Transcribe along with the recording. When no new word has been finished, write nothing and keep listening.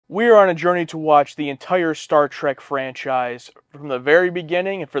We are on a journey to watch the entire Star Trek franchise from the very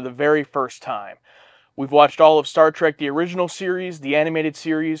beginning and for the very first time. We've watched all of Star Trek the original series, the animated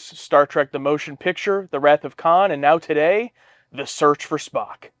series, Star Trek the motion picture, The Wrath of Khan, and now today, The Search for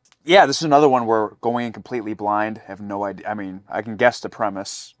Spock. Yeah, this is another one where we're going in completely blind. I have no idea. I mean, I can guess the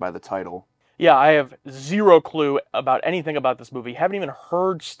premise by the title. Yeah, I have zero clue about anything about this movie. Haven't even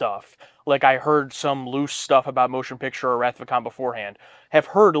heard stuff like I heard some loose stuff about motion picture or Wrath of Khan beforehand. Have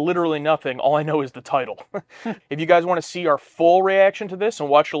heard literally nothing. All I know is the title. If you guys want to see our full reaction to this and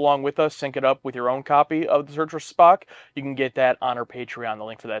watch along with us, sync it up with your own copy of The Search for Spock, you can get that on our Patreon. The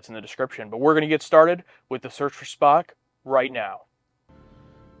link for that's in the description. But we're going to get started with The Search for Spock right now.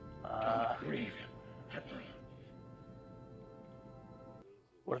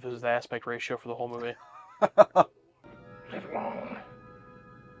 What if this is the aspect ratio for the whole movie? Live long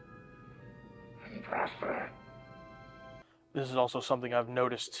and prosper. This is also something I've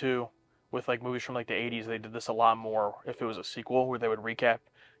noticed too with like movies from like the 80s. They did this a lot more if it was a sequel where they would recap,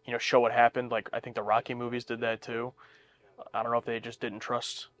 show what happened. Like I think the Rocky movies did that too. I don't know if they just didn't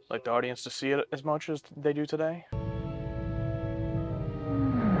trust like the audience to see it as much as they do today.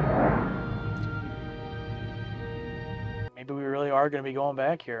 Maybe we really are going to be going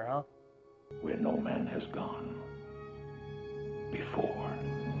back here, huh? Where no man has gone before.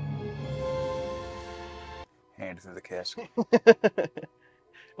 Hand through the casket.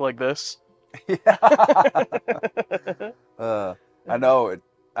 Like this? Yeah. I know it.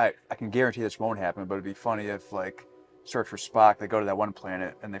 I can guarantee this won't happen, but it'd be funny if, like, Search for Spock, they go to that one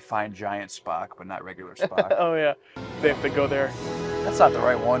planet and they find giant Spock, but not regular Spock. Oh yeah, they have to go there. That's not the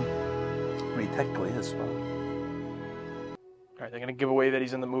right one. I mean, he technically is Spock. All right, they're gonna give away that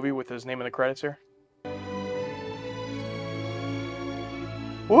he's in the movie with his name in the credits here.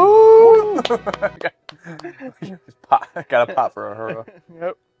 Woo! Got a pop for a hero.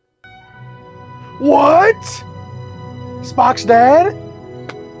 Yep. What? Spock's dad?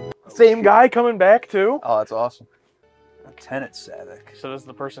 Same guy coming back too? Oh, that's awesome. Lieutenant Savick. So this is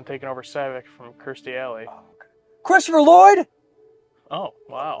the person taking over Savick from Kirstie Alley. Oh, okay. Christopher Lloyd? Oh,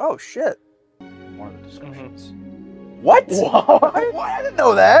 wow. Oh, shit. One of the descriptions. What? What? I didn't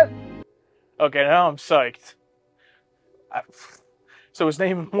know that. Okay, now I'm psyched. So his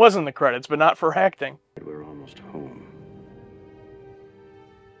name was in the credits, but not for acting. We're almost home.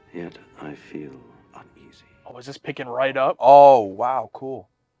 Yet I feel uneasy. Oh, is this picking right up? Oh, wow, cool.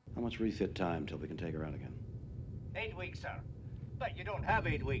 How much refit time till we can take her out again? 8 weeks, sir. But you don't have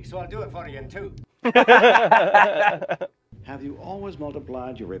 8 weeks, so I'll do it for you in 2. Have you always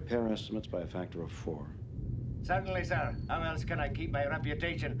multiplied your repair estimates by a factor of 4? Certainly, sir. How else can I keep my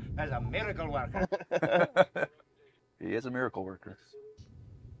reputation as a miracle worker? He is a miracle worker.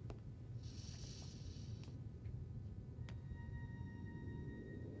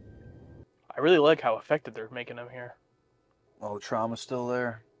 I really like how effective they're making him here. Oh, the trauma's still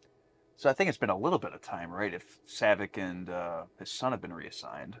there. So I think it's been a little bit of time, right? If Savick and his son have been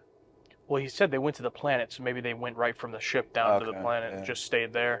reassigned. Well, he said they went to the planet, so maybe they went right from the ship down to the planet and just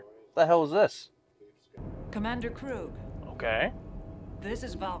stayed there. What the hell is this? Commander Krug, Okay. this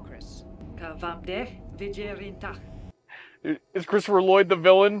is Valkyris. Ka vabdech vijerintach. Is Christopher Lloyd the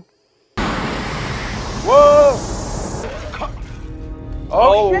villain? Whoa!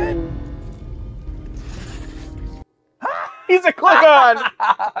 Oh, shit! He's a Klingon!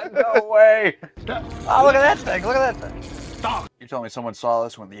 No way! Oh, look at that thing! Look at that thing! Stop! You're telling me someone saw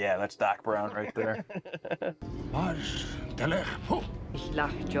this one? Yeah, that's Doc Brown right there. Ich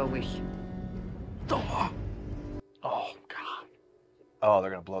lach Joey. Oh, God. Oh,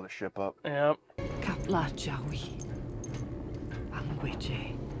 they're gonna blow the ship up. Yep. Kapla Joey.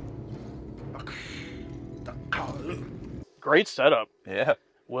 Angweje. Great setup. Yeah.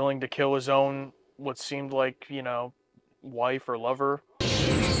 Willing to kill his own, what seemed like, wife or lover.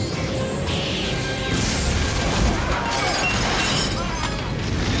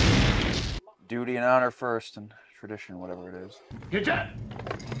 Duty and honor first, and tradition, whatever it is.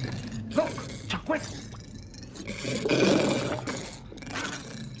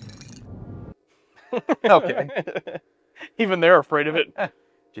 Okay. Even they're afraid of it. Do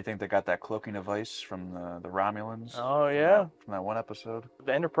you think they got that cloaking device from the Romulans? Oh, yeah. From that one episode?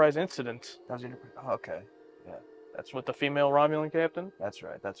 The Enterprise incident. That was oh, okay. Yeah, that's With the female Romulan captain? That's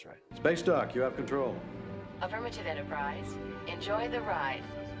right, that's right. Space Dock, you have control. Affirmative, Enterprise. Enjoy the ride,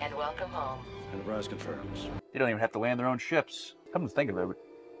 and welcome home. Enterprise confirms. They don't even have to land their own ships. Come to think of it,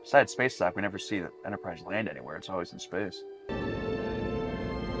 besides Space Dock, we never see the Enterprise land anywhere. It's always in space.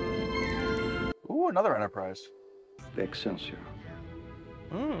 Ooh, another Enterprise. The Excelsior.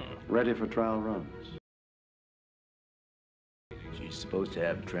 Hmm. Ready for trial runs. supposed to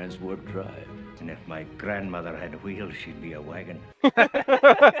have transwarp drive. And if my grandmother had wheels, she'd be a wagon.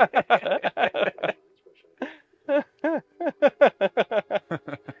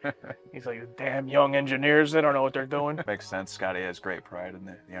 He's like, damn young engineers, they don't know what they're doing. Makes sense. Scotty has great pride in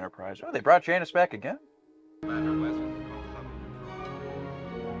the Enterprise. Oh, they brought Janice back again?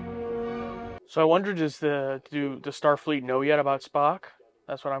 So I wonder, do the Starfleet know yet about Spock?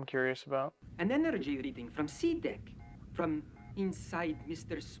 That's what I'm curious about. An energy reading from sea deck, from inside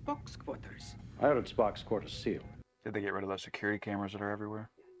Mr. Spock's quarters. I ordered Spock's quarters sealed. Did they get rid of those security cameras that are everywhere?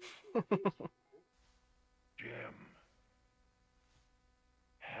 Jim.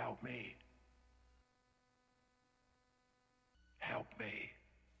 Help me. Help me.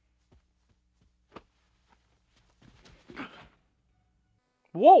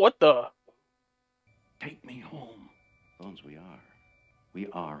 Whoa, what the? Take me home. Bones, we are. We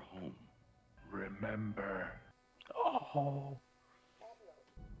are home. Remember. Oh.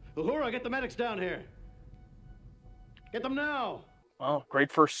 Uhura, get the medics down here. Get them now. Well, great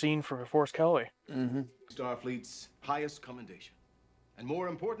first scene from Forrest Kelly. Starfleet's highest commendation. And more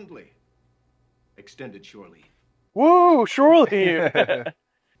importantly, extended shore leave. Woo, surely.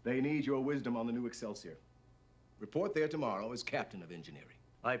 They need your wisdom on the new Excelsior. Report there tomorrow as captain of engineering.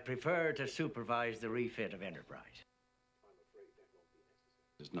 I prefer to supervise the refit of Enterprise.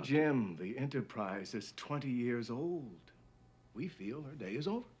 Jim, the Enterprise is 20 years old. We feel her day is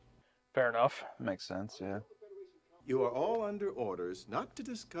over. Fair enough. Makes sense, yeah. You are all under orders not to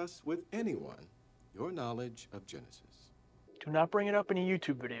discuss with anyone your knowledge of Genesis. Do not bring it up in a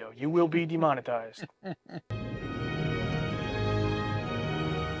YouTube video. You will be demonetized. I'm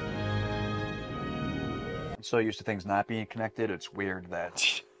so used to things not being connected, it's weird that,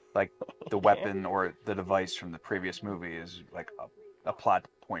 like, the weapon or the device from the previous movie is, like, a plot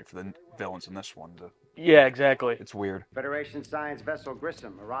point for the villains in this one. Yeah, exactly. It's weird. Federation science vessel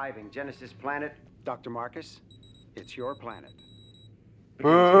Grissom arriving. Genesis planet. Dr. Marcus, it's your planet.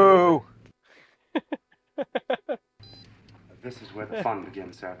 Boo! This is where the fun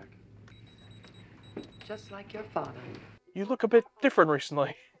begins, Savick. Just like your father. You look a bit different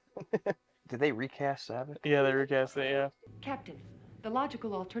recently. Did they recast Savick? Yeah, they recast it, yeah. Captain, the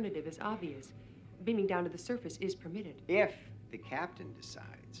logical alternative is obvious. Beaming down to the surface is permitted. If the captain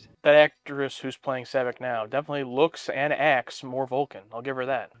decides. That actress who's playing Savick now definitely looks and acts more Vulcan. I'll give her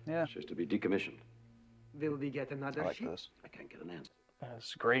that. Yeah. She's to be decommissioned. Will we get another I like ship? this. I can't get an answer.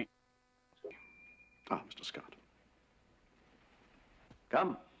 That's great. Ah, Mr. Scott.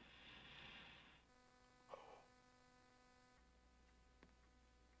 Come.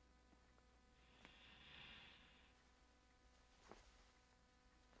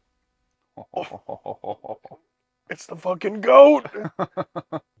 It's the fucking goat!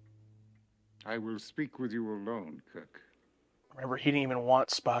 I will speak with you alone, Kirk. Remember, he didn't even want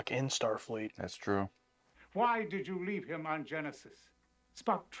Spock in Starfleet. That's true. Why did you leave him on Genesis?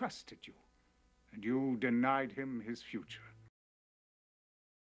 Spock trusted you, and you denied him his future.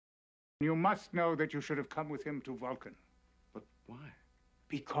 You must know that you should have come with him to Vulcan. But why?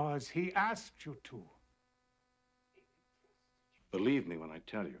 Because he asked you to. Believe me when I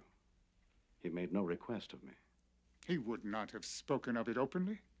tell you, he made no request of me. He would not have spoken of it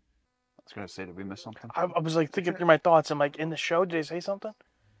openly. I was going to say, did we miss something? I was like thinking through my thoughts. I'm like, in the show, did they say something?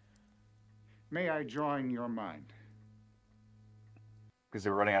 May I join your mind? Because they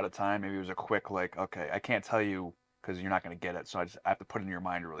were running out of time. Maybe it was a quick, like, okay, I can't tell you because you're not going to get it. So I have to put it in your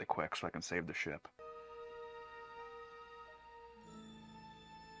mind really quick so I can save the ship.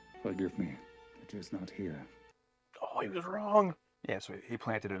 Forgive me. It is not here. Oh, he was wrong. Yeah, so he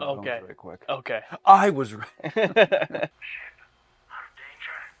planted it in Okay. very quick. Okay. I was right. Yes.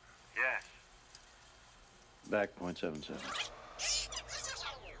 Back .77.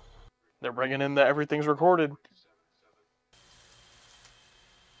 They're bringing in the everything's recorded.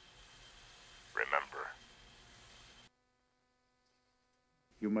 Remember.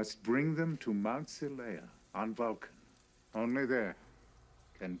 You must bring them to Mount Silea on Vulcan. Only there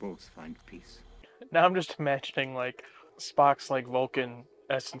can both find peace. Now I'm just imagining, like, Spock's, like, Vulcan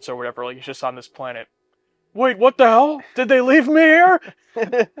essence or whatever. Like, he's just on this planet. Wait, what the hell? Did they leave me here?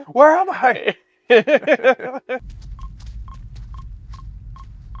 Where am I?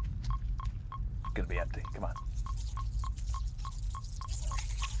 Gonna be empty. Come on.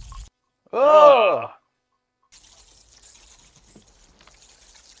 Oh!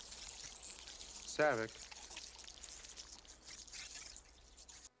 Savick.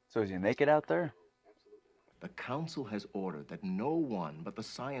 So is he naked out there? The Council has ordered that no one but the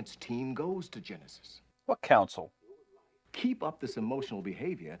science team goes to Genesis. What council? Keep up this emotional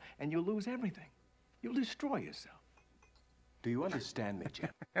behavior and you'll lose everything. You'll destroy yourself. Do you understand me,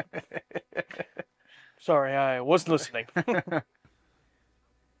 Jim? Sorry, I wasn't listening. I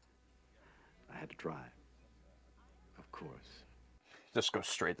had to try. Of course. Just goes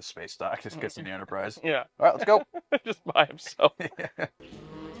straight to space dock. Just gets in the Enterprise. Yeah. All right, let's go. Just by himself.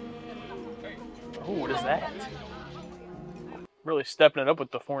 Oh, what is that? Really stepping it up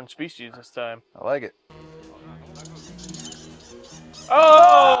with the foreign species this time. I like it.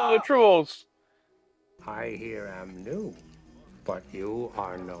 Oh, the trolls! I here am new, but you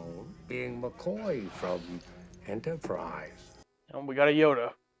are known, being McCoy from Enterprise. And we got a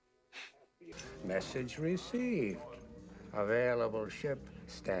Yoda. Message received. Available ship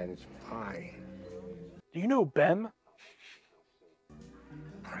stands by. Do you know Bem?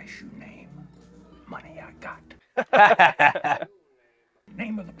 Price you name, money I got.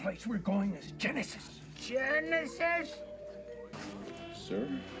 Name of the place we're going is Genesis. Genesis? Sir,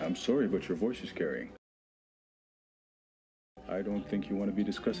 I'm sorry, but your voice is carrying. I don't think you want to be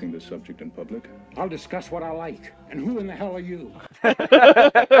discussing this subject in public. I'll discuss what I like. And who in the hell are you?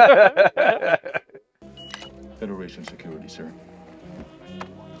 Federation security, sir.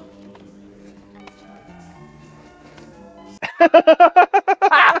 Gonna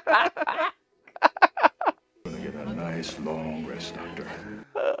get a nice long rest, Doctor.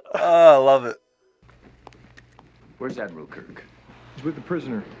 Oh, I love it. Where's Admiral Kirk? He's with the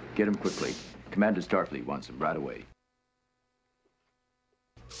prisoner. Get him quickly. Commander Starfleet wants him right away.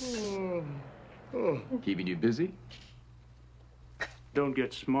 Keeping you busy? Don't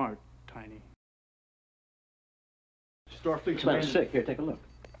get smart, Tiny. Starfleet's man sick. Here, take a look.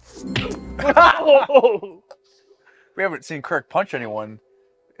 We haven't seen Kirk punch anyone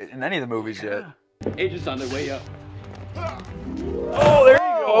in any of the movies yet. Agents on their way up. Oh, there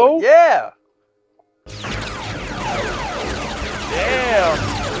you go. Yeah. Damn.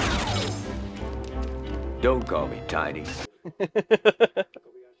 Don't call me Tiny.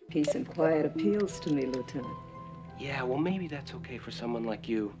 Peace and quiet appeals to me, Lieutenant. Yeah, well, maybe that's okay for someone like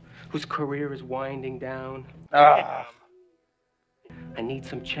you, whose career is winding down. Ah. I need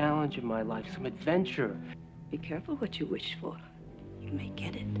some challenge in my life, some adventure. Be careful what you wish for. You may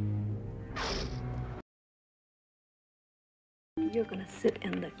get it. You're gonna sit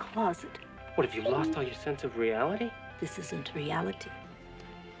in the closet. What, have you lost all your sense of reality? This isn't reality.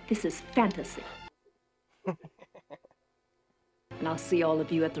 This is fantasy. And I'll see all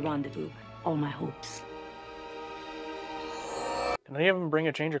of you at the rendezvous. All my hopes. Can any of them bring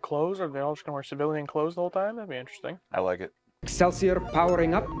a change of clothes, or are they all just gonna wear civilian clothes the whole time? That'd be interesting. I like it. Excelsior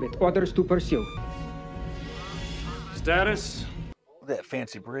powering up with orders to pursue. Status? That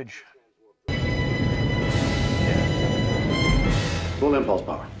fancy bridge. Full impulse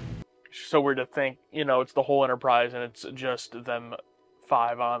power. It's so weird to think, you know, it's the whole Enterprise and it's just them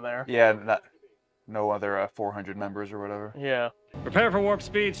 5 on there. Yeah, no other 400 members or whatever. Yeah. Prepare for warp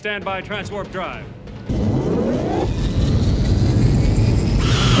speed. Stand by. Transwarp drive.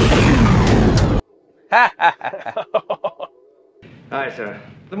 Aye, sir.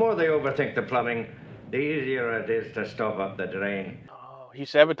 The more they overthink the plumbing, the easier it is to stop up the drain. Oh, he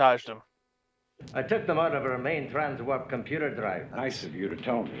sabotaged him. I took them out of our main transwarp computer drive. Nice of you to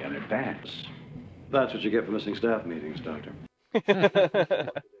tell me in advance. That's what you get for missing staff meetings, Doctor.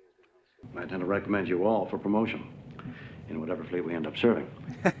 I tend to recommend you all for promotion in whatever fleet we end up serving.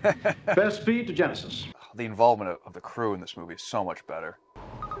 Best speed to Genesis. The involvement of the crew in this movie is so much better.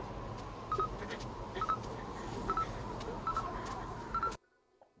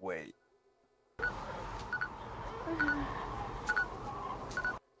 Wait.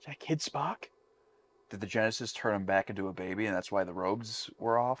 Is that Kid Spock? Did the Genesis turn him back into a baby, and that's why the robes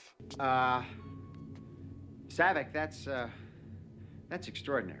were off? Savick, that's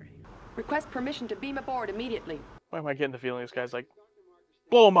extraordinary. Request permission to beam aboard immediately. Why am I getting the feeling this guy's like,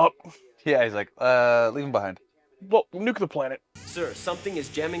 blow him up? Yeah, he's like, leave him behind. Well, nuke the planet. Sir, something is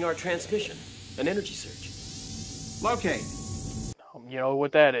jamming our transmission. An energy surge. Locate. You know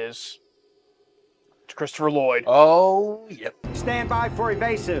what that is. It's Christopher Lloyd. Oh, yep. Stand by for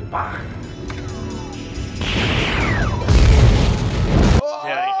evasive.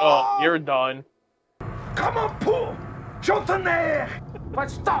 Yeah, oh, you're done. Come on, pull! Jontaner!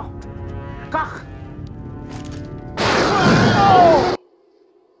 But stop! Kach!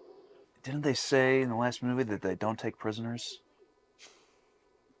 Didn't they say in the last movie that they don't take prisoners?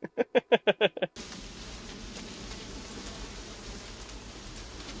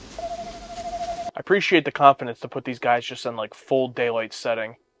 I appreciate the confidence to put these guys just in like full daylight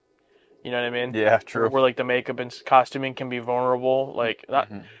setting. You know what I mean? Yeah, true. Where like the makeup and costuming can be vulnerable. Like not,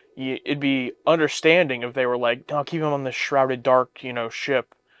 it'd be understanding if they were like, "No, keep them on this shrouded, dark, you know,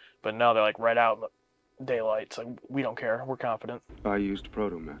 ship." But no, they're like right out in daylight. It's like, we don't care. We're confident. I used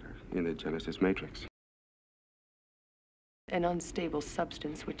protomatter in the Genesis matrix. An unstable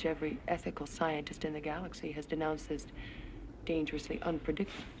substance which every ethical scientist in the galaxy has denounced as dangerously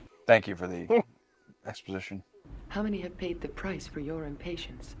unpredictable. Thank you for the exposition. How many have paid the price for your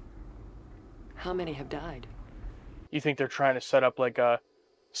impatience? How many have died? You think they're trying to set up like a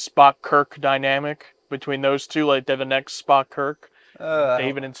Spock-Kirk dynamic between those two, like they're the next Spock-Kirk?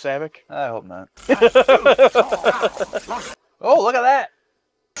 David and Savick? I hope not. Oh, look at that!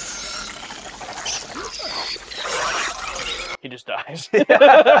 He just dies.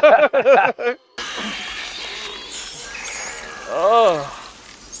 Oh.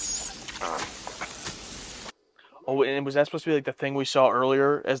 Oh, and was that supposed to be like the thing we saw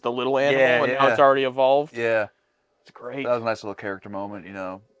earlier as the little animal, and now it's already evolved? Yeah. It's great. That was a nice little character moment, you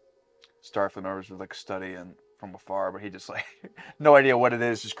know. Starfleet members would like study and from afar, but he just like no idea what it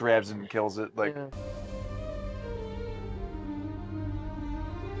is, just grabs it and kills it. Like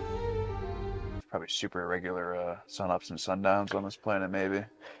probably super irregular sun-ups and sundowns on this planet, maybe.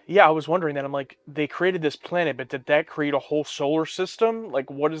 Yeah, I was wondering that. I'm like, they created this planet, but did that create a whole solar system?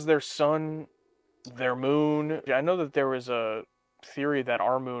 Like, what is their sun, their moon? I know that there was a theory that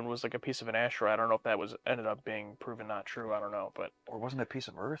our moon was like a piece of an asteroid. I don't know if that was ended up being proven not true. I don't know, but or wasn't it a piece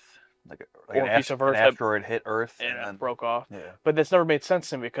of Earth? Like or a piece of Earth, an asteroid hit Earth and then broke off. Yeah. But that's never made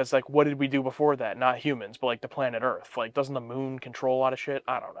sense to me because, like, what did we do before that? Not humans, but like the planet Earth. Like, doesn't the moon control a lot of shit?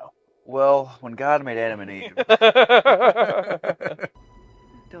 I don't know. Well, when God made Adam and Eve.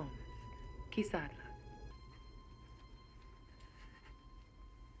 Don't. Quizarla.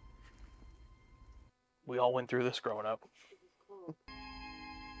 We all went through this growing up.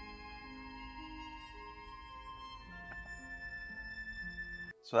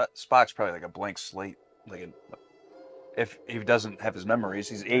 So that Spock's probably like a blank slate. Like, if he doesn't have his memories,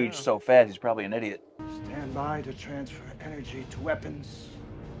 he's aged so fast. He's probably an idiot. Stand by to transfer energy to weapons.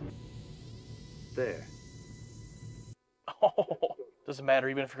 There. Oh, doesn't matter.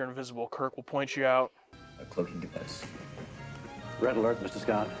 Even if you're invisible, Kirk will point you out. A cloaking device. Red alert, Mr.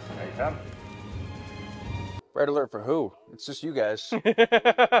 Scott. Hey, fam. Red alert for who? It's just you guys. Fire,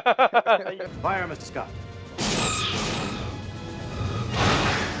 Mr. Scott.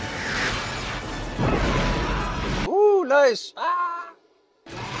 Ooh, nice. Ah!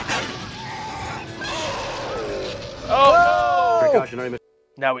 Oh, no! Precautionary.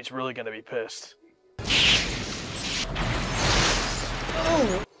 Now he's really gonna be pissed.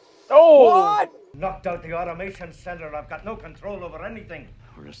 Oh! What? Knocked out the automation center. I've got no control over anything.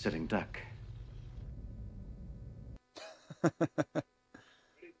 We're a sitting duck. The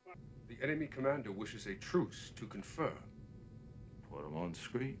enemy commander wishes a truce to confer. Put him on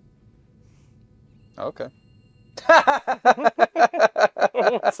screen. Okay.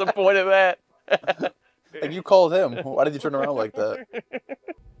 What's the point of that? And you called him. Why did you turn around like that? Do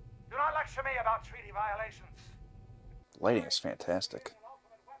not lecture me about treaty violations. Lighting is fantastic.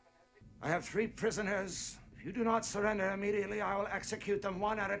 I have 3 prisoners. If you do not surrender immediately, I will execute them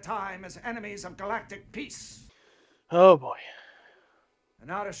one at a time as enemies of galactic peace. Oh boy. And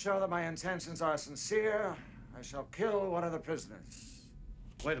now to show that my intentions are sincere, I shall kill one of the prisoners.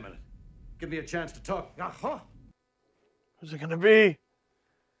 Wait a minute. Give me a chance to talk. Uh-huh. Who's it gonna be?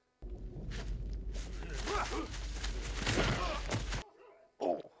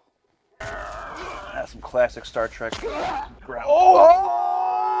 Oh. That's some classic Star Trek ground. Oh!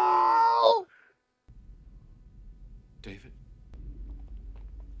 David?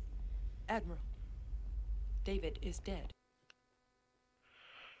 Admiral, David is dead.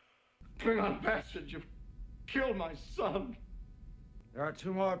 Klingon bastard, you've killed my son. There are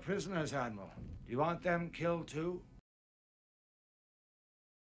 2 more prisoners, Admiral. Do you want them killed too?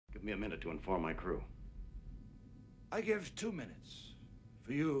 Give me a minute to inform my crew. I give 2 minutes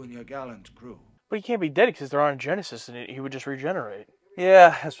for you and your gallant crew. But he can't be dead because they're on Genesis and he would just regenerate.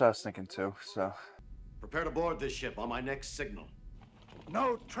 Yeah, that's what I was thinking too, so. Prepare to board this ship on my next signal.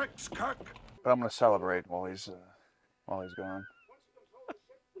 No tricks, Kirk. But I'm gonna celebrate while he's gone.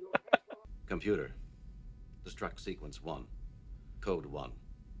 Computer. Destruct sequence 1. Code 1.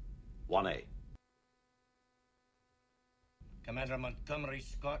 1A. Commander Montgomery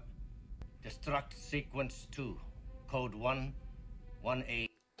Scott, destruct sequence 2. Code 1. 1A.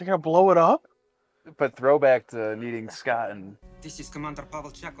 They're gonna blow it up? But throwback to needing Scott and... This is Commander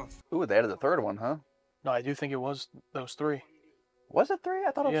Pavel Chekhov. Ooh, they added the 3rd one, huh? No, I do think it was those 3. Was it 3?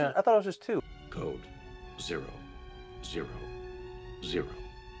 I thought it was, I thought it was just 2. Code 0. 0. 0.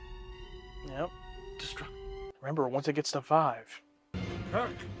 Yep. Destruct. Remember, once it gets to 5. Kirk.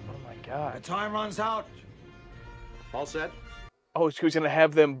 Oh my god. The time runs out. All set? Oh, so he's gonna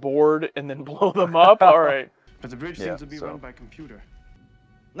have them board and then blow them up? All right. But the bridge seems to be run by computer.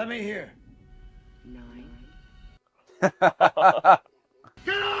 Let me hear. 9. Get out!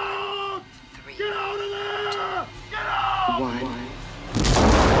 Get out of there! Get out! 1.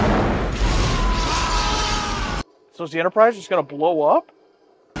 So is the Enterprise just gonna blow up?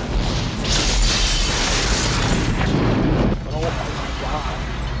 Oh my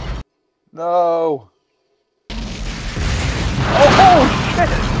god. No. Oh shit!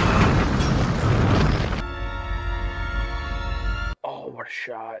 Oh, what a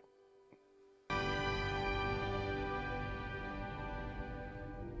shot.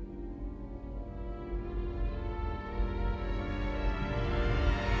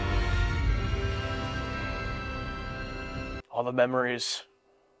 All the memories.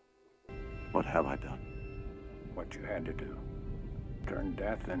 What have I done? What you had to do. Turn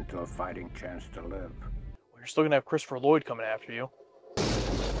death into a fighting chance to live. Well, you're still gonna have Christopher Lloyd coming after you.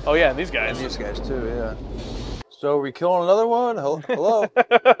 Oh yeah, and these guys. And these guys too, yeah. So are we killing another one? Hello?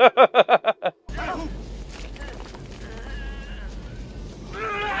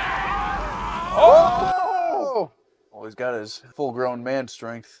 Oh! Well, he's got his full-grown man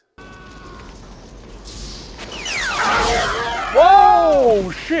strength. Whoa!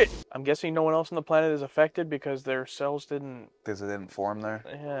 Shit! I'm guessing no one else on the planet is affected because their cells didn't... Because it didn't form there?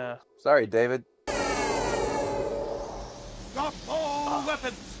 Yeah. Sorry, David. Drop all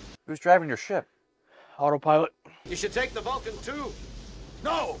weapons! Who's driving your ship? Autopilot. You should take the Vulcan too.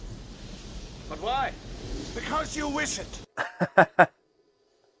 No! But why? Because you wish it.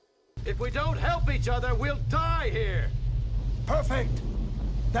 If we don't help each other, we'll die here. Perfect.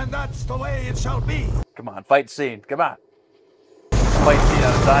 Then that's the way it shall be. Come on, fight scene. Come on. Fight scene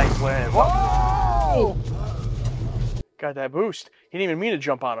on a dying planet. Whoa! Got that boost. He didn't even mean to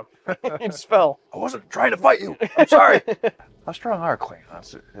jump on him. He just fell. I wasn't trying to fight you. I'm sorry. How strong are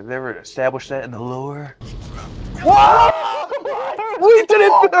Klingons? Have they ever established that in the lore? Whoa! We did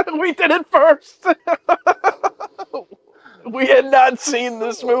it! We did it first! We had not seen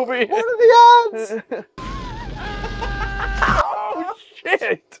this movie. What are the odds? Oh,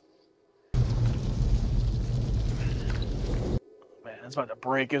 shit! Man, that's about to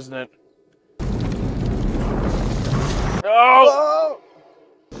break, isn't it? Oh!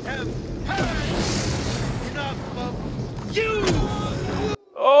 Enough of you!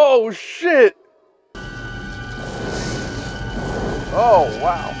 Oh, shit! Oh,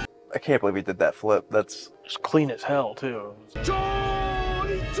 wow. I can't believe he did that flip. That's just clean as hell, too.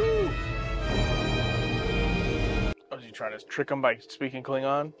 Johnny 2! Was he trying to trick him by speaking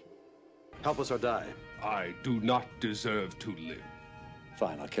Klingon? Help us or die. I do not deserve to live.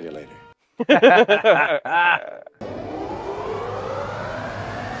 Fine, I'll kill you later.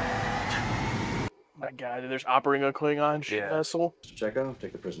 My God, there's operating a Klingon vessel. Mr. Chekhov,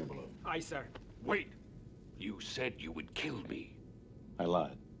 take the prisoner below. Aye, sir. Wait. You said you would kill me. I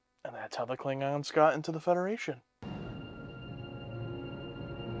lied. And that's how the Klingons got into the Federation.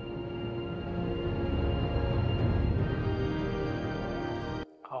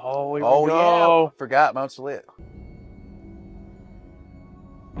 Oh, here we go. Yeah. Forgot Mount Salea.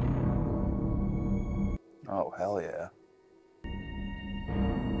 Oh, hell yeah.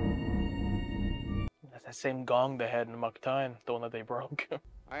 That's that same gong they had in Muktain, the one that they broke.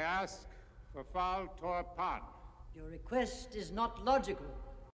 I ask for Fal Torpan. Your request is not logical.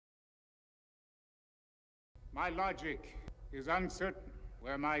 My logic is uncertain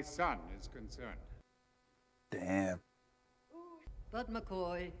where my son is concerned. Damn. But,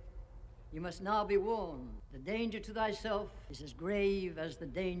 McCoy, you must now be warned. The danger to thyself is as grave as the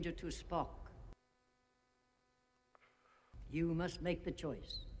danger to Spock. You must make the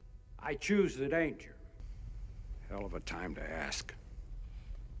choice. I choose the danger. Hell of a time to ask.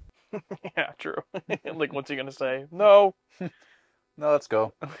 Yeah, true. Like, what's he gonna say? No. No, let's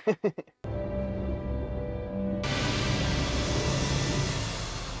go.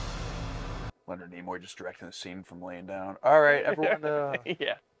 Leonard Nimoy just directing the scene from laying down. All right, everyone.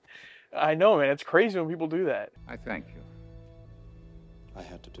 Yeah. I know, man. It's crazy when people do that. I thank you. I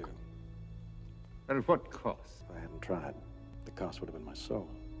had to do. But at what cost? If I hadn't tried, the cost would have been my soul.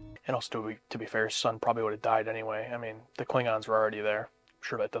 And also, to be fair, his son probably would have died anyway. I mean, the Klingons were already there. I'm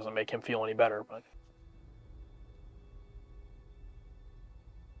sure that doesn't make him feel any better, but...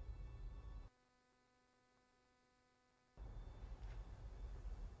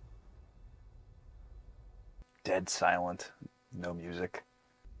 Dead silent. No music.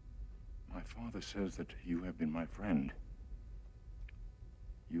 My father says that you have been my friend.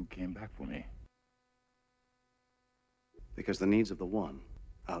 You came back for me. Because the needs of the one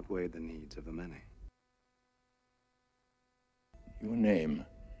outweighed the needs of the many. Your name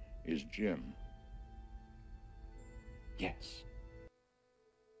is Jim. Yes.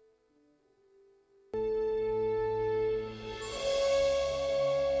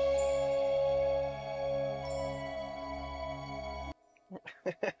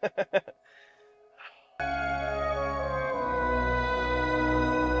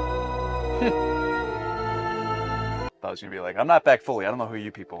 I was gonna be like, I'm not back fully. I don't know who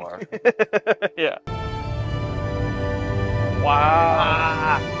you people are. Yeah.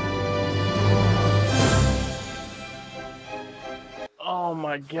 Wow. Oh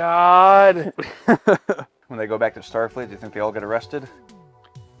my god. When they go back to Starfleet, do you think they all get arrested?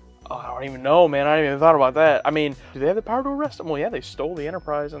 Oh, I don't even know, man. I didn't even thought about that. I mean, do they have the power to arrest them? Well, yeah, they stole the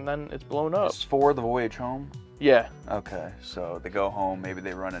Enterprise and then it's blown up. It's for the voyage home? Yeah. Okay, so they go home, maybe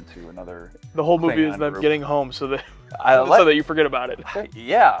they run into another The whole movie is Klingon them group. getting home so that, so that you forget about it.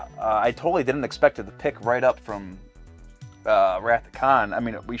 Yeah, I totally didn't expect it to pick right up from Wrath of Khan. I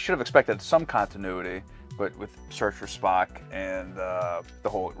mean, we should have expected some continuity, but with Search for Spock and the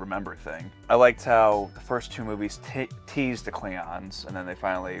whole Remember thing. I liked how the first two movies teased the Klingons, and then they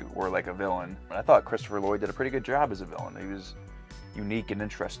finally were like a villain. And I thought Christopher Lloyd did a pretty good job as a villain. He was unique and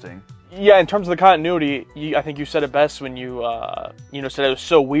interesting. Yeah, in terms of the continuity, I think you said it best when you said it was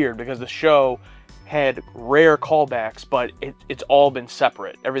so weird because the show had rare callbacks, but it's all been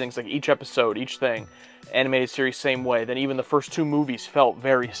separate. Everything's like each episode, each thing, animated series same way. Then even the first two movies felt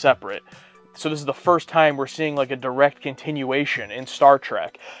very separate. So this is the first time we're seeing like a direct continuation in Star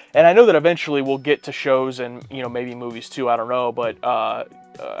Trek. And I know that eventually we'll get to shows and, maybe movies too, I don't know, but I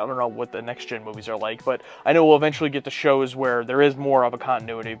don't know what the next gen movies are like, but I know we'll eventually get to shows where there is more of a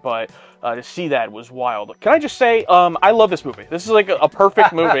continuity, but to see that was wild. Can I just say, I love this movie. This is like a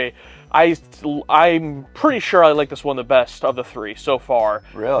perfect movie. I'm pretty sure I like this one the best of the three so far.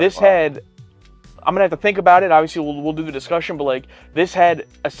 Really? This Wow. had... I'm gonna have to think about it. Obviously, we'll do the discussion, but like this had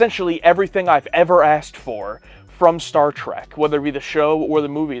essentially everything I've ever asked for from Star Trek, whether it be the show or the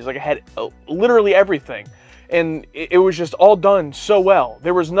movies. Like it had literally everything, and it was just all done so well.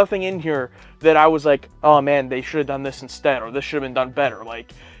 There was nothing in here that I was like, oh man, they should have done this instead, or this should have been done better.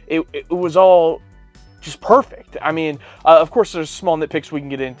 Like it was all just perfect. I mean, of course, there's small nitpicks we can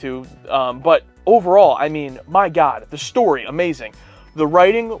get into, but overall, I mean, my God, the story, amazing. The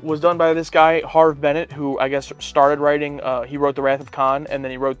writing was done by this guy, Harv Bennett, who I guess started writing. He wrote The Wrath of Khan, and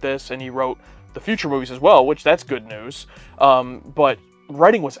then he wrote this, and he wrote the future movies as well, which that's good news. But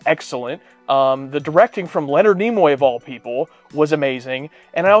writing was excellent. The directing from Leonard Nimoy, of all people, was amazing.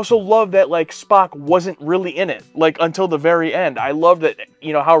 And I also love that, like, Spock wasn't really in it, like, until the very end. I love that,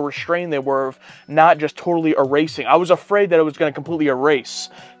 how restrained they were of not just totally erasing. I was afraid that it was going to completely erase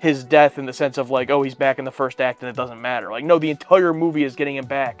his death in the sense of, like, oh, he's back in the first act and it doesn't matter. Like, no, the entire movie is getting him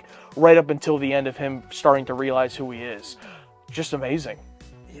back right up until the end of him starting to realize who he is. Just amazing.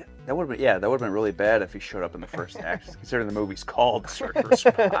 That would have been really bad if he showed up in the first act, considering the movie's called Search for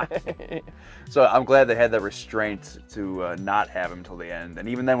Spock. So I'm glad they had that restraint to not have him until the end. And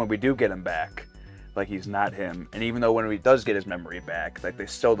even then, when we do get him back, like he's not him. And even though when he does get his memory back, like they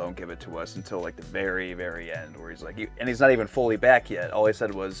still don't give it to us until like the very, very end, where he's like, and he's not even fully back yet. All he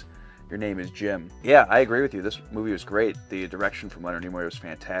said was, "Your name is Jim." Yeah, I agree with you. This movie was great. The direction from Leonard Nimoy was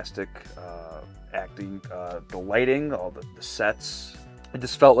fantastic. Acting, the lighting, all the sets. It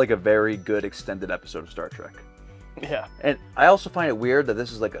just felt like a very good extended episode of Star Trek. Yeah. And I also find it weird that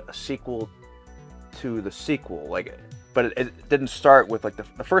this is like a sequel to the sequel. Like, but it didn't start with like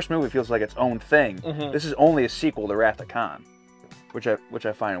the first movie feels like its own thing. Mm-hmm. This is only a sequel to Wrath of Khan, which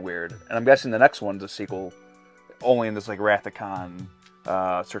I find weird. And I'm guessing the next one's a sequel only in this like Wrath of Khan,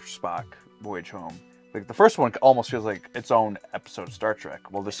 Search for Spock, Voyage Home. Like the first one almost feels like its own episode of Star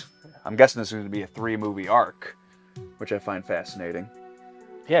Trek. Well, I'm guessing this is going to be a 3-movie arc, which I find fascinating.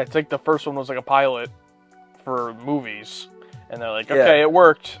 Yeah, it's like the first one was like a pilot for movies, and they're like, okay, it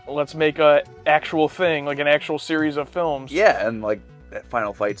worked. Let's make a actual thing, like an actual series of films. Yeah, and like that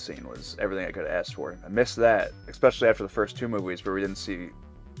final fight scene was everything I could have asked for. I missed that, especially after the first 2 movies where we didn't see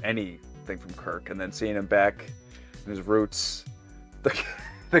anything from Kirk, and then seeing him back in his roots, the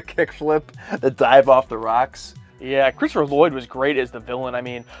kickflip, the dive off the rocks. Yeah, Christopher Lloyd was great as the villain. I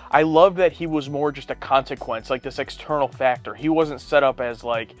mean, I love that he was more just a consequence, like this external factor. He wasn't set up as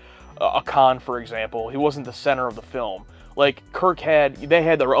like a Khan, for example. He wasn't the center of the film. Like Kirk they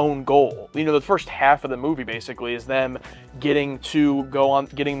had their own goal. The first half of the movie basically is them getting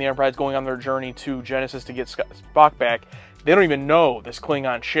the Enterprise going on their journey to Genesis to get Spock back. They don't even know this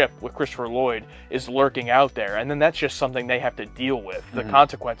Klingon ship with Christopher Lloyd is lurking out there, and then that's just something they have to deal with, the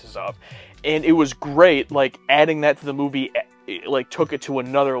consequences of. And it was great, like, adding that to the movie, like, took it to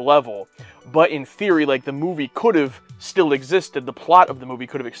another level. But in theory, like, the movie could have still existed. The plot of the movie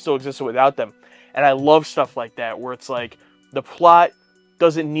could have still existed without them. And I love stuff like that, where it's like the plot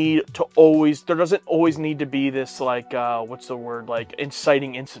doesn't need to always, there doesn't always need to be this like, what's the word, like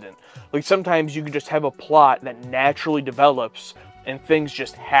inciting incident. Like sometimes you can just have a plot that naturally develops and things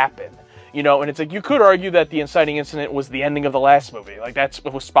just happen. You know, and it's like, you could argue that the inciting incident was the ending of the last movie. Like, it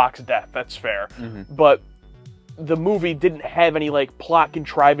was Spock's death. That's fair. But the movie didn't have any, like, plot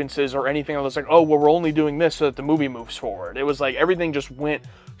contrivances or anything that was like, oh, well, we're only doing this so that the movie moves forward. It was like, everything just went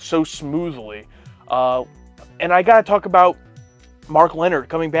so smoothly. And I gotta talk about Mark Leonard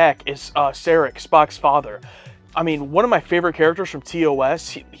coming back as Sarek, Spock's father. I mean, one of my favorite characters from TOS,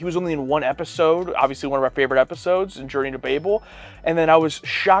 he was only in one episode, obviously one of our favorite episodes in Journey to Babel, and then I was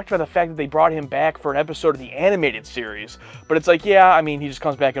shocked by the fact that they brought him back for an episode of the animated series. But it's like, yeah, I mean, he just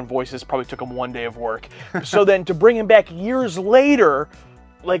comes back and voices, probably took him one day of work. So then to bring him back years later,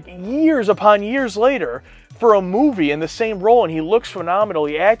 like years upon years later, for a movie in the same role, and he looks phenomenal,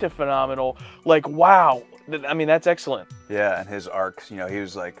 he acted phenomenal, like, wow. I mean, that's excellent. Yeah, and his arcs, you know, he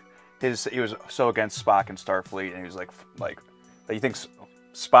was like, he was so against Spock and Starfleet, and he was like he thinks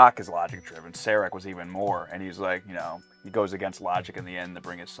Spock is logic driven. Sarek was even more, and he's like, you know, he goes against logic in the end to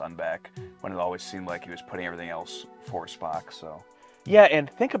bring his son back, when it always seemed like he was putting everything else for Spock. So yeah, and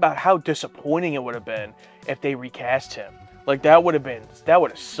think about how disappointing it would have been if they recast him. Like, that would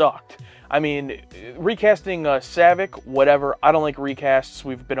have sucked. I mean, recasting Savick, whatever. I don't like recasts.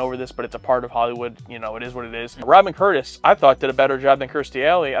 We've been over this, but it's a part of Hollywood. You know, it is what it is. Robin Curtis, I thought, did a better job than Kirstie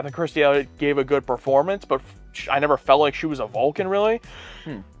Alley. I think Kirstie Alley gave a good performance, but I never felt like she was a Vulcan, really.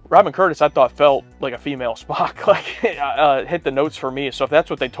 Robin Curtis, I thought, felt like a female Spock. Like, hit the notes for me. So if that's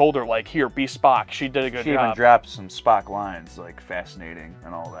what they told her, like, here, be Spock, she did a good job. She even dropped some Spock lines, like, fascinating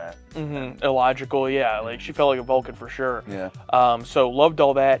and all that. Illogical, yeah. Like, she felt like a Vulcan for sure. Yeah. So loved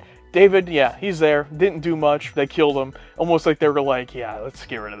all that. David, yeah, he's there. Didn't do much. They killed him. Almost like they were like, yeah, let's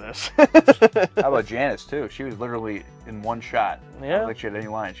get rid of this. How about Janice, too? She was literally in one shot. Yeah. I don't think she had any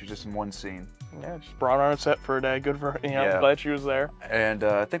lines. She was just in one scene. Yeah, just brought her on set for a day. Good for her. You know, Yeah. glad she was there. And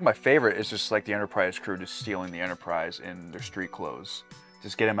I think my favorite is just like the Enterprise crew just stealing the Enterprise in their street clothes.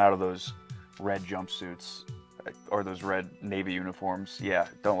 Just get them out of those red jumpsuits or those red Navy uniforms. Yeah,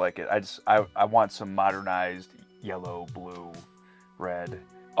 don't like it. I want some modernized yellow, blue, red.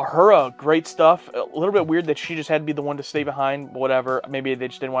 Uhura, great stuff. A little bit weird that she just had to be the one to stay behind, whatever. Maybe they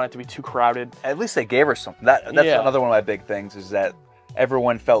just didn't want it to be too crowded. At least they gave her something. That's another one of my big things, is that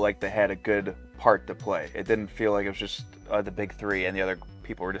everyone felt like they had a good part to play. It didn't feel like it was just the big three and the other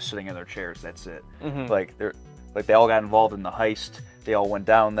people were just sitting in their chairs. That's it. Like they all got involved in the heist. They all went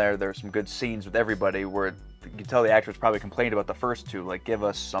down there. There were some good scenes with everybody where you can tell the actors probably complained about the first two. Like, give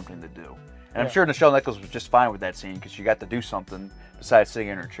us something to do. And I'm sure Nichelle Nichols was just fine with that scene because she got to do something besides sitting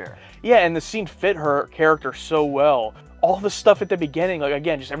in her chair. Yeah, and the scene fit her character so well. All the stuff at the beginning, like,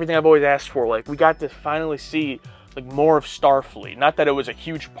 again, just everything I've always asked for. Like, we got to finally see, like, more of Starfleet. Not that it was a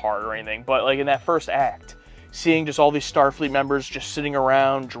huge part or anything, but, like, in that first act, seeing just all these Starfleet members just sitting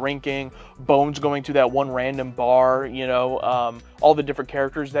around, drinking, Bones going to that one random bar, you know, all the different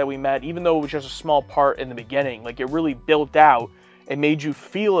characters that we met, even though it was just a small part in the beginning, like, it really built out and made you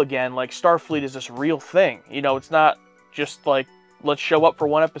feel again like Starfleet is this real thing. You know, it's not just like, let's show up for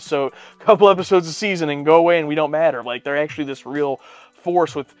one episode, couple episodes a season and go away and we don't matter. Like, they're actually this real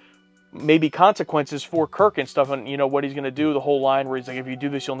force with maybe consequences for Kirk and stuff, and, you know, what he's going to do, the whole line where he's like, if you do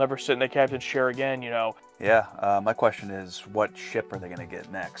this, you'll never sit in the captain's chair again, you know. Yeah, my question is, what ship are they going to get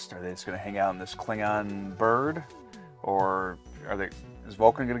next? Are they just going to hang out in this Klingon bird? Or is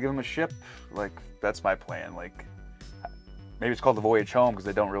Vulcan going to give them a ship? Like, that's my plan. Like, maybe it's called the Voyage Home because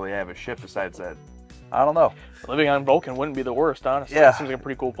they don't really have a ship besides that. I don't know. Living on Vulcan wouldn't be the worst, honestly. Yeah. It seems like a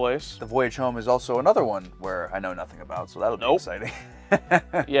pretty cool place. The Voyage Home is also another one where I know nothing about, so that'll be exciting.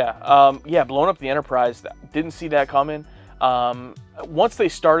 Yeah, blowing up the Enterprise, didn't see that coming. Once they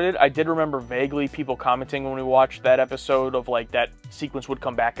started, I did remember vaguely people commenting when we watched that episode of, like, that sequence would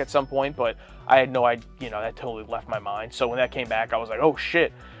come back at some point, but I had no idea, you know, that totally left my mind. So when that came back, I was like, oh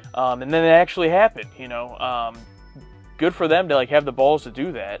shit. And then it actually happened, you know. Good for them to, like, have the balls to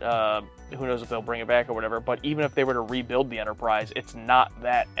do that. Who knows if they'll bring it back or whatever, but even if they were to rebuild the Enterprise, it's not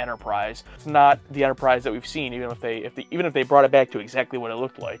that Enterprise. It's not the Enterprise that we've seen, even if they brought it back to exactly what it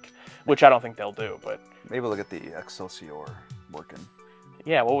looked like, which I don't think they'll do, but maybe we'll get the Excelsior working.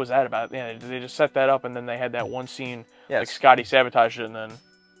 Yeah, what was that about? Yeah, they just set that up and then they had that one scene, yes, like Scotty sabotaged it and then...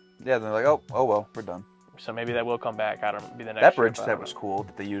 Yeah, they're like, oh well, we're done. So maybe that will come back. I don't know, be the next That bridge trip, set was cool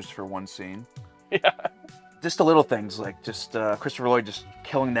that they used for one scene. Yeah. Just the little things, like just Christopher Lloyd just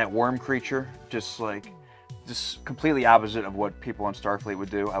killing that worm creature, just like just completely opposite of what people on Starfleet would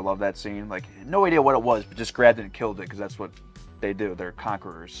do. I love that scene. Like, no idea what it was, but just grabbed it and killed it because that's what they do. They're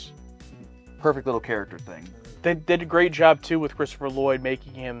conquerors. Perfect little character thing. They did a great job too with Christopher Lloyd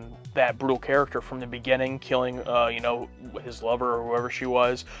making him that brutal character from the beginning, killing his lover or whoever she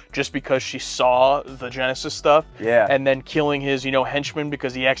was just because she saw the Genesis stuff. Yeah. And then killing his henchman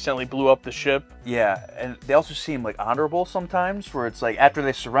because he accidentally blew up the ship. Yeah, and they also seem like honorable sometimes, where it's like after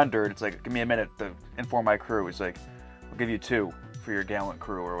they surrendered, it's like, give me a minute to inform my crew. It's like, I'll give you 2 for your gallant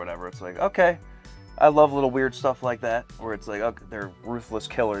crew or whatever. It's like, okay. I love little weird stuff like that, where it's like, okay, they're ruthless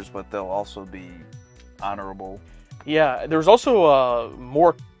killers, but they'll also be honorable. Yeah, there was also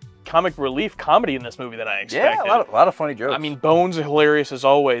more comic relief comedy in this movie than I expected. Yeah, a lot of funny jokes. I mean, Bones is hilarious as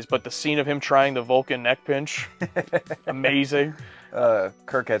always, but the scene of him trying the Vulcan neck pinch, amazing.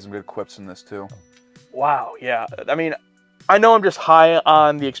 Kirk had some good quips in this too. Wow, yeah. I mean, I know I'm just high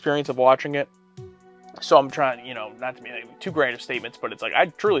on the experience of watching it, so I'm trying, not to be like too grand of statements, but it's like, I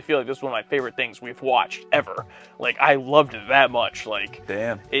truly feel like this is one of my favorite things we've watched ever. Like, I loved it that much. Like,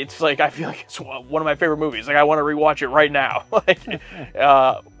 damn. It's like, I feel like it's one of my favorite movies. Like, I want to rewatch it right now.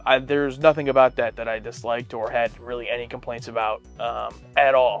 Like, there's nothing about that I disliked or had really any complaints about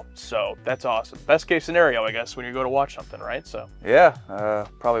at all. So that's awesome. Best case scenario, I guess, when you go to watch something, right? So yeah,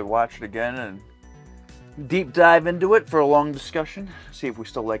 probably watch it again and deep dive into it for a long discussion. See if we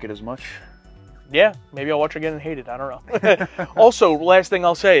still like it as much. Yeah, maybe I'll watch it again and hate it. I don't know. Also, last thing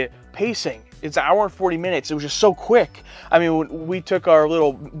I'll say, pacing. It's an hour and 40 minutes. It was just so quick. I mean, when we took our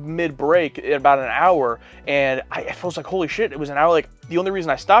little mid-break at about an hour, and it feels like, holy shit, it was an hour. Like, the only reason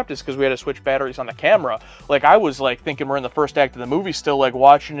I stopped is because we had to switch batteries on the camera. Like, I was, like, thinking we're in the first act of the movie still, like,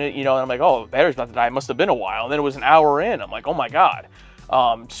 watching it, and I'm like, oh, the battery's about to die. It must have been a while. And then it was an hour in. I'm like, oh, my God.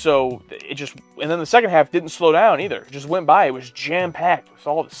 So it just, and then the second half didn't slow down either. It just went by. It was jam-packed with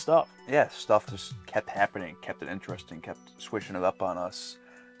all the stuff. Yeah, stuff just kept happening, kept it interesting, kept switching it up on us.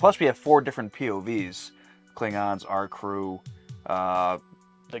 Plus, we have 4 different POVs: Klingons, our crew,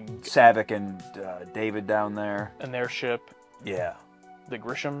 Saavik and David down there, and their ship. Yeah, the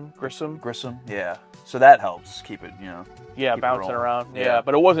Grissom. Yeah, so that helps keep it, Yeah, keep bouncing it around. Yeah. Yeah,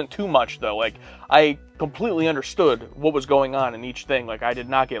 but it wasn't too much though. Like, I completely understood what was going on in each thing. Like, I did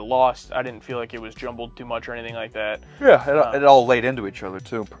not get lost. I didn't feel like it was jumbled too much or anything like that. Yeah, it all laid into each other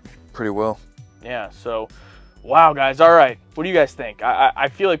too, pretty well. Yeah, so, wow, guys. All right, what do you guys think? I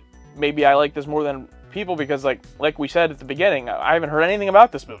feel like maybe I like this more than people because, like we said at the beginning, I haven't heard anything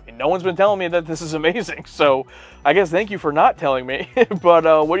about this movie. No one's been telling me that this is amazing. So, I guess thank you for not telling me.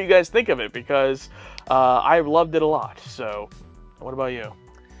 But what do you guys think of it? Because I loved it a lot. So, what about you?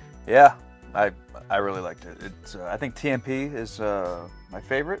 Yeah, I really liked it. It's I think TMP is my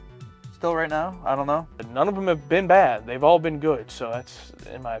favorite still right now. I don't know. None of them have been bad. They've all been good. So that's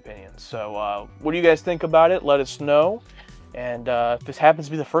in my opinion. So what do you guys think about it? Let us know. And if this happens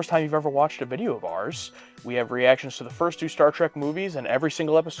to be the first time you've ever watched a video of ours, we have reactions to the first 2 Star Trek movies and every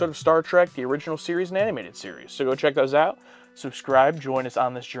single episode of Star Trek, the original series and animated series. So go check those out. Subscribe. Join us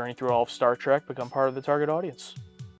on this journey through all of Star Trek. Become part of the target audience.